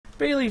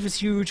Bayleaf is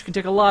huge, can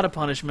take a lot of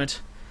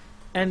punishment,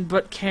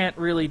 but can't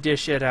really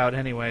dish it out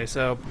anyway,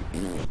 so...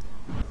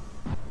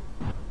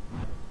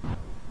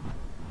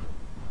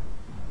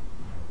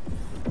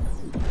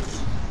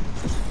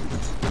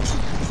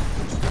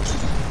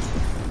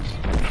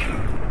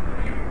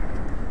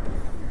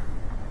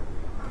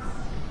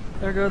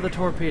 There go the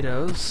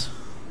torpedoes.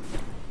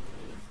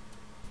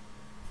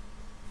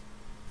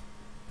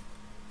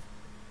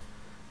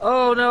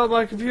 Oh no,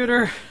 my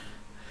computer!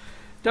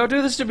 Don't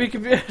do this to me,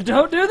 computer!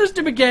 Don't do this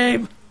to me,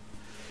 game!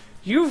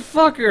 You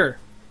fucker!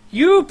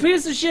 You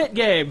piece of shit,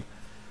 game!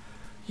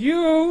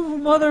 You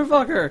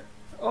motherfucker!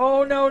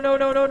 Oh no no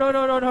no no no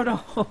no no no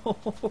no!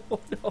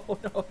 No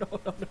no no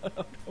no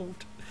no!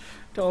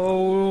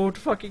 Don't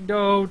fucking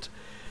don't!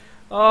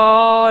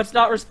 Oh, it's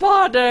not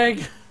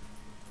responding!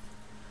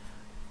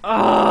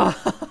 Ah!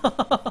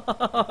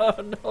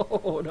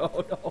 No,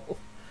 no, no.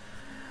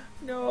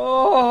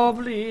 No,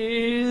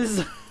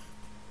 please.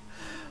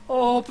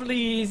 Oh,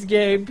 please,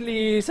 game,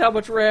 please. How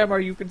much RAM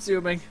are you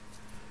consuming?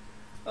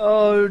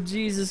 Oh,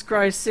 Jesus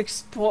Christ,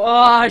 6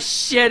 Ah,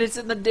 shit, it's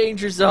in the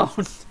danger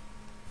zone.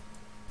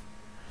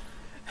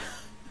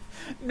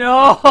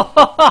 No!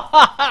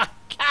 God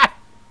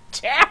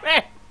damn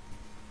it!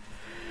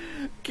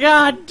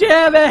 God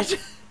damn it!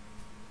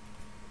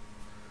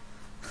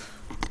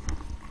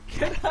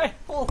 Can I?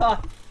 Hold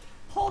on.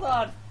 Hold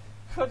on.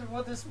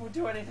 Will this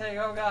do anything?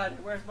 Oh god,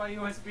 where's my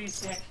USB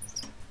stick?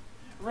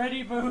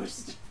 Ready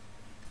boost!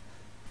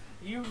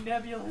 You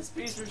nebulous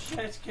piece of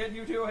shit, can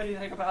you do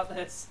anything about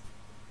this?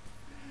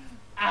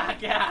 Ah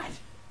god!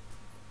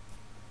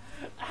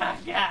 Ah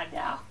god,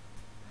 no!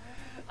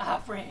 Ah,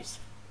 freeze!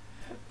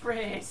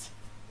 Freeze!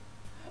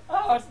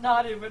 Oh, it's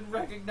not even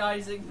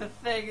recognizing the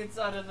thing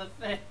inside of the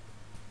thing!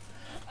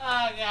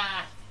 Oh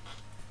god!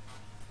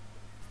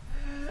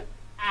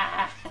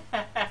 Ah!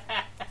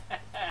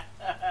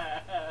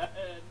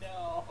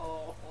 No!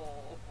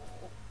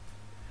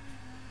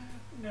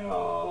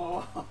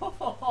 No!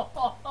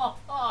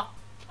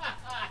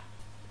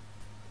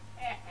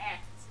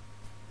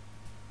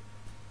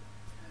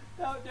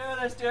 Don't do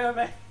this to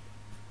me!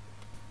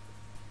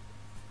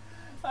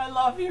 I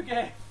love you,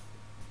 game!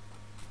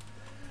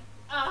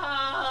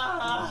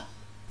 Ah!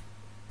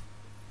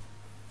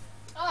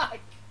 Fuck!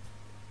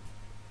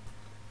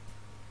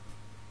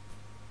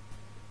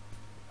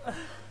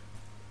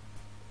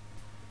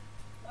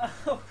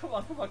 Oh, come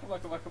on, come on, come on,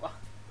 come on, come on.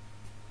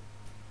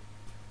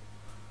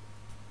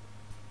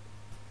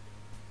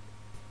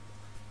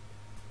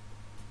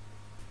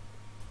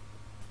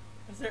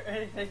 Is there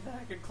anything that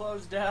I can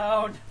close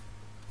down?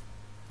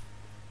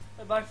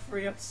 That might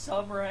free up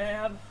some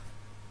RAM?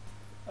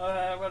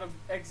 I'm gonna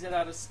exit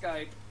out of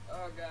Skype.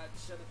 Oh god,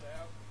 shut it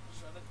down.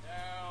 Shut it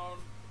down.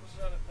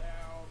 Shut it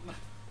down.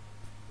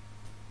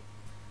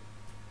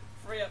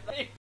 Free up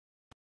the...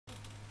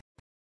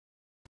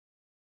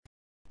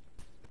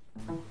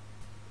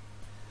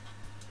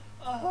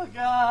 Oh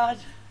god,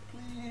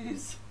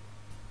 please.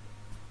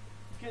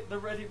 Get the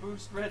ready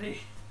boost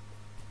ready.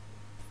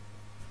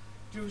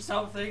 Do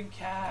something,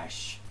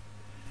 Cash.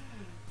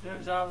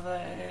 Do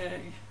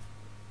something.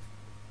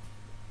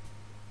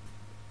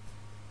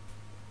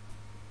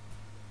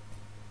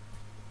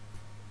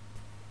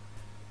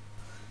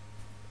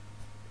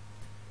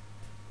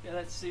 Yeah,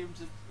 that seemed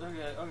to...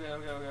 Okay,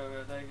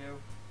 thank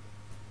you.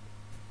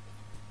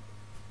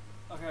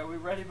 Okay, are we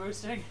ready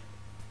boosting?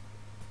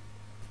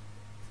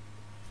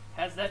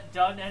 Has that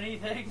done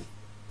anything?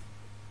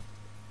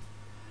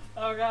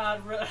 Oh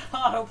god,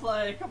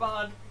 autoplay, come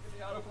on. Give me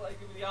the autoplay,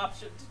 give me the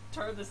option to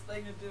turn this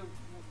thing into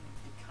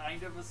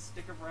kind of a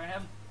stick of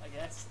RAM, I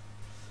guess.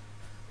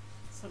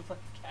 Sort of like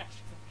a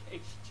cache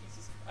location,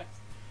 Jesus Christ.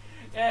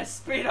 Yeah,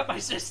 speed up my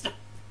system.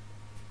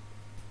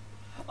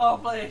 Oh,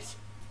 please.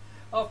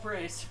 Oh,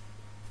 please.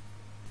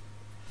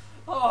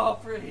 Oh,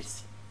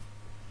 please.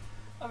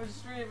 I've been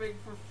streaming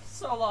for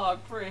so long,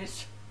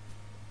 please.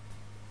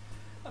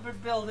 I've been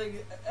building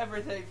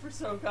everything for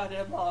so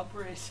goddamn long,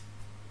 please.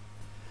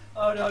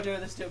 Oh, don't do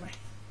this to me.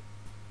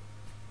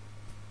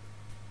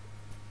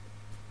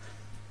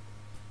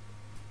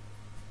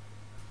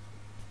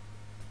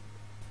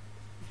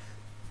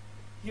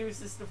 Use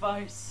this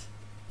device.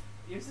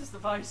 Use this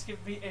device,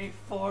 give me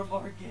 4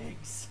 more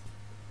gigs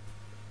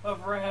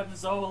of RAM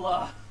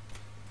Zola.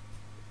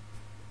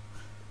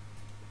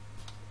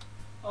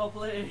 Oh,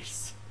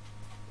 please.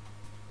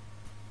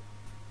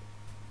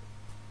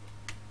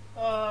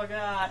 Oh,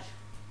 God.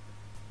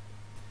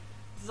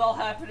 This is all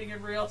happening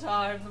in real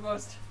time. The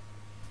most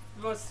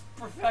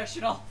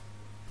professional,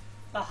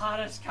 the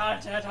hottest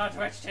content on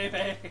Twitch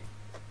TV.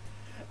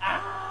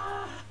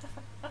 Ah!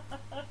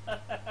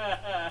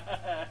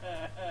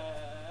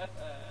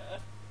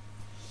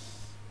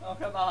 Oh,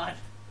 come on.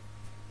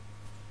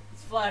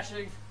 It's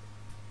flashing.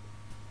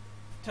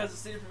 Doesn't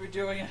seem to be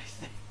doing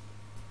anything.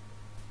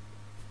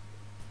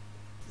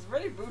 Does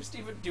Ready Boost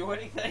even do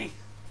anything?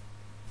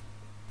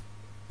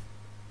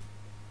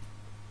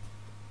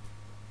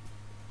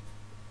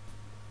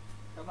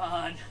 Come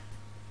on.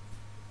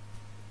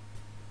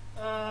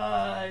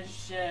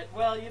 Shit.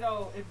 Well, you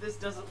know, if this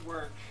doesn't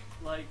work,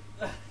 Like,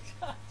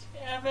 God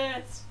damn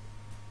it!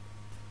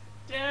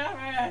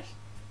 Damn it!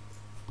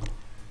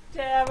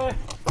 Damn it!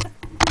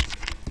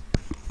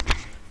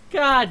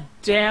 God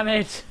damn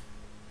it!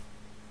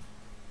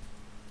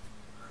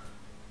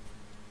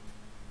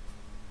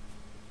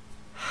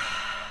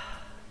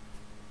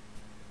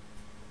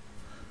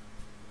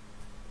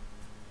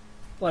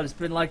 What, it's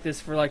been like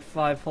this for like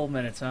 5 whole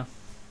minutes, huh?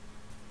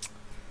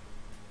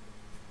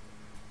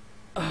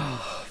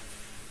 Oh,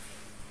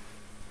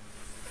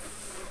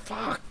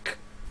 fuck.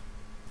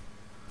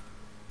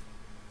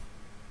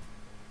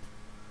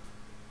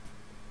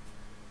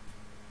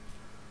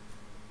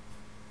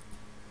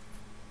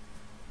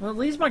 Well, at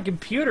least my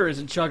computer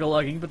isn't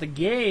chug-a-lugging, but the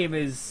game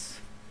is...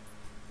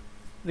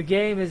 The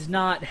game is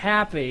not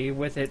happy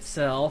with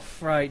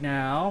itself right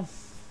now.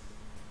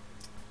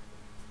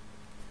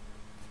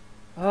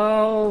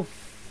 Oh,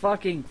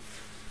 fucking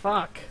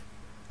fuck.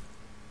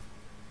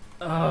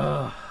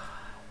 Ugh.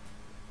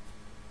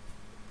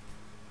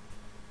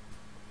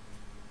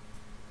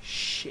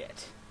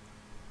 Shit.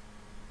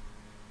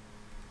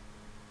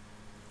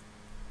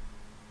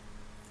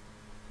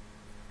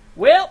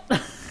 Well,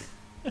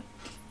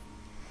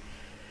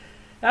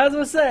 as I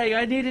was saying,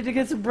 I needed to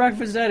get some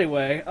breakfast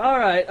anyway.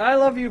 Alright, I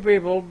love you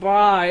people.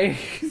 Bye.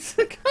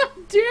 God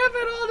damn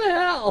it, all to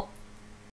hell.